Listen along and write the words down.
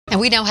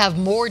we now have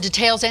more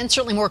details and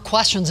certainly more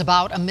questions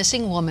about a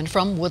missing woman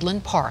from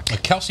Woodland Park.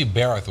 Kelsey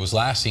Berreth was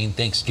last seen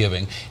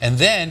Thanksgiving, and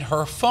then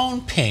her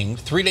phone pinged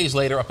 3 days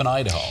later up in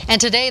Idaho.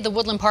 And today, the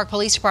Woodland Park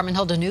Police Department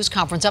held a news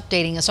conference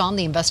updating us on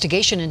the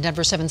investigation. And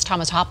Denver 7's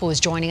Thomas Hoppo is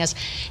joining us.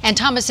 And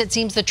Thomas, it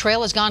seems the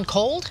trail has gone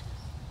cold?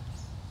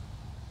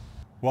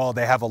 Well,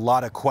 they have a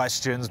lot of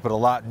questions, but a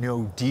lot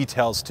new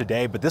details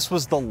today. But this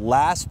was the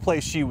last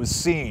place she was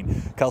seen.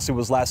 Kelsey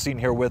was last seen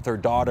here with her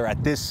daughter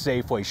at this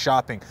Safeway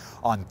shopping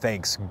on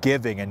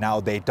Thanksgiving. And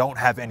now they don't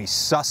have any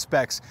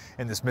suspects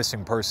in this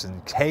missing person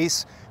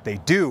case. They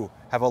do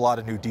have a lot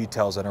of new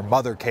details, and her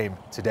mother came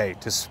today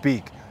to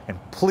speak and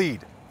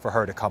plead for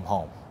her to come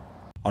home.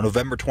 On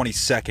November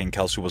 22nd,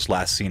 Kelsey was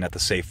last seen at the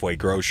Safeway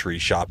grocery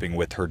shopping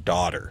with her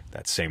daughter.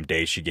 That same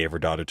day, she gave her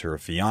daughter to her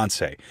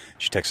fiance.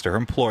 She texted her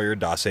employer,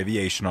 DAS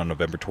Aviation, on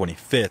November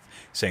 25th,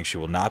 saying she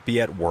will not be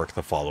at work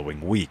the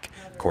following week.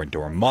 According to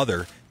her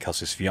mother,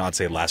 Kelsey's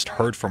fiance last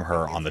heard from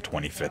her on the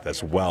 25th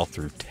as well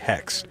through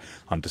text.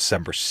 On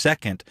December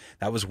 2nd,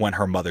 that was when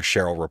her mother,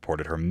 Cheryl,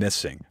 reported her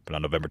missing. But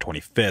on November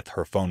 25th,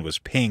 her phone was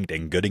pinged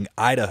in Gooding,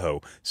 Idaho,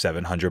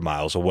 700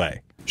 miles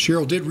away.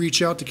 Cheryl did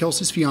reach out to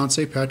Kelsey's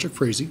fiance, Patrick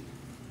Frazee,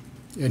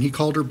 and he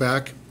called her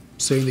back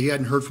saying that he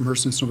hadn't heard from her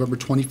since November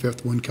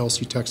 25th when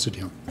Kelsey texted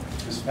him.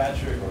 Does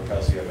Patrick or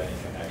Kelsey have any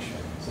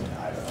connections in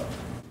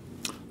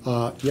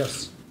Idaho?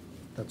 Yes,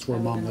 that's where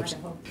Mom lives.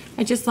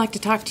 I'd just like to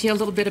talk to you a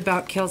little bit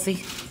about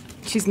Kelsey.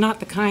 She's not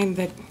the kind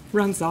that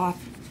runs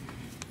off.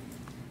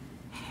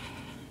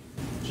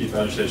 Chief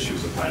Hodge says she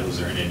was a pilot.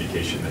 Was there any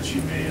indication that she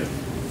may have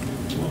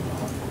flown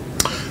off?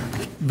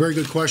 Very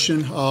good question.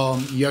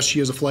 Yes, she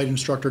is a flight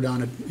instructor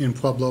down in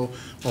Pueblo.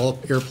 All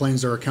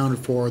airplanes are accounted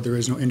for. There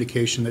is no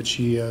indication that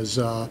she has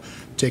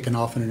taken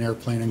off in an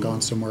airplane and gone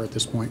somewhere at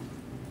this point.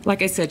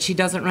 Like I said, she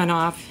doesn't run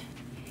off,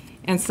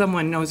 and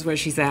someone knows where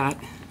she's at.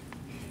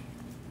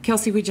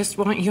 Kelsey, we just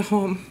want you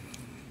home.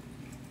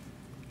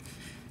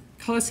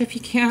 Call us if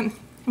you can,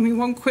 and we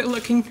won't quit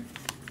looking.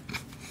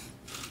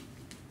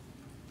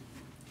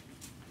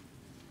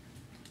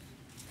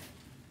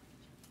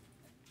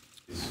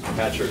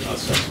 Patrick, not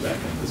suspect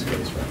in this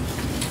case,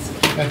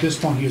 right? At this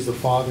point, he is the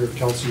father of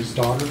Kelsey's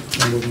daughter,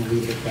 and we're going to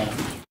leave it at that.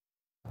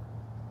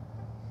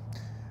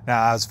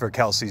 Now, as for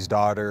Kelsey's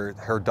daughter,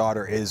 her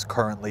daughter is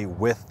currently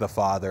with the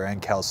father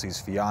and Kelsey's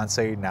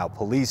fiance. Now,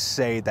 police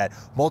say that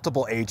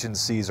multiple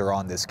agencies are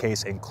on this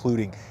case,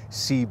 including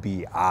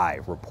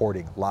CBI.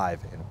 Reporting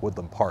live in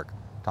Woodland Park,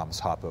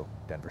 Thomas Hoppo,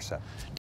 Denver 7.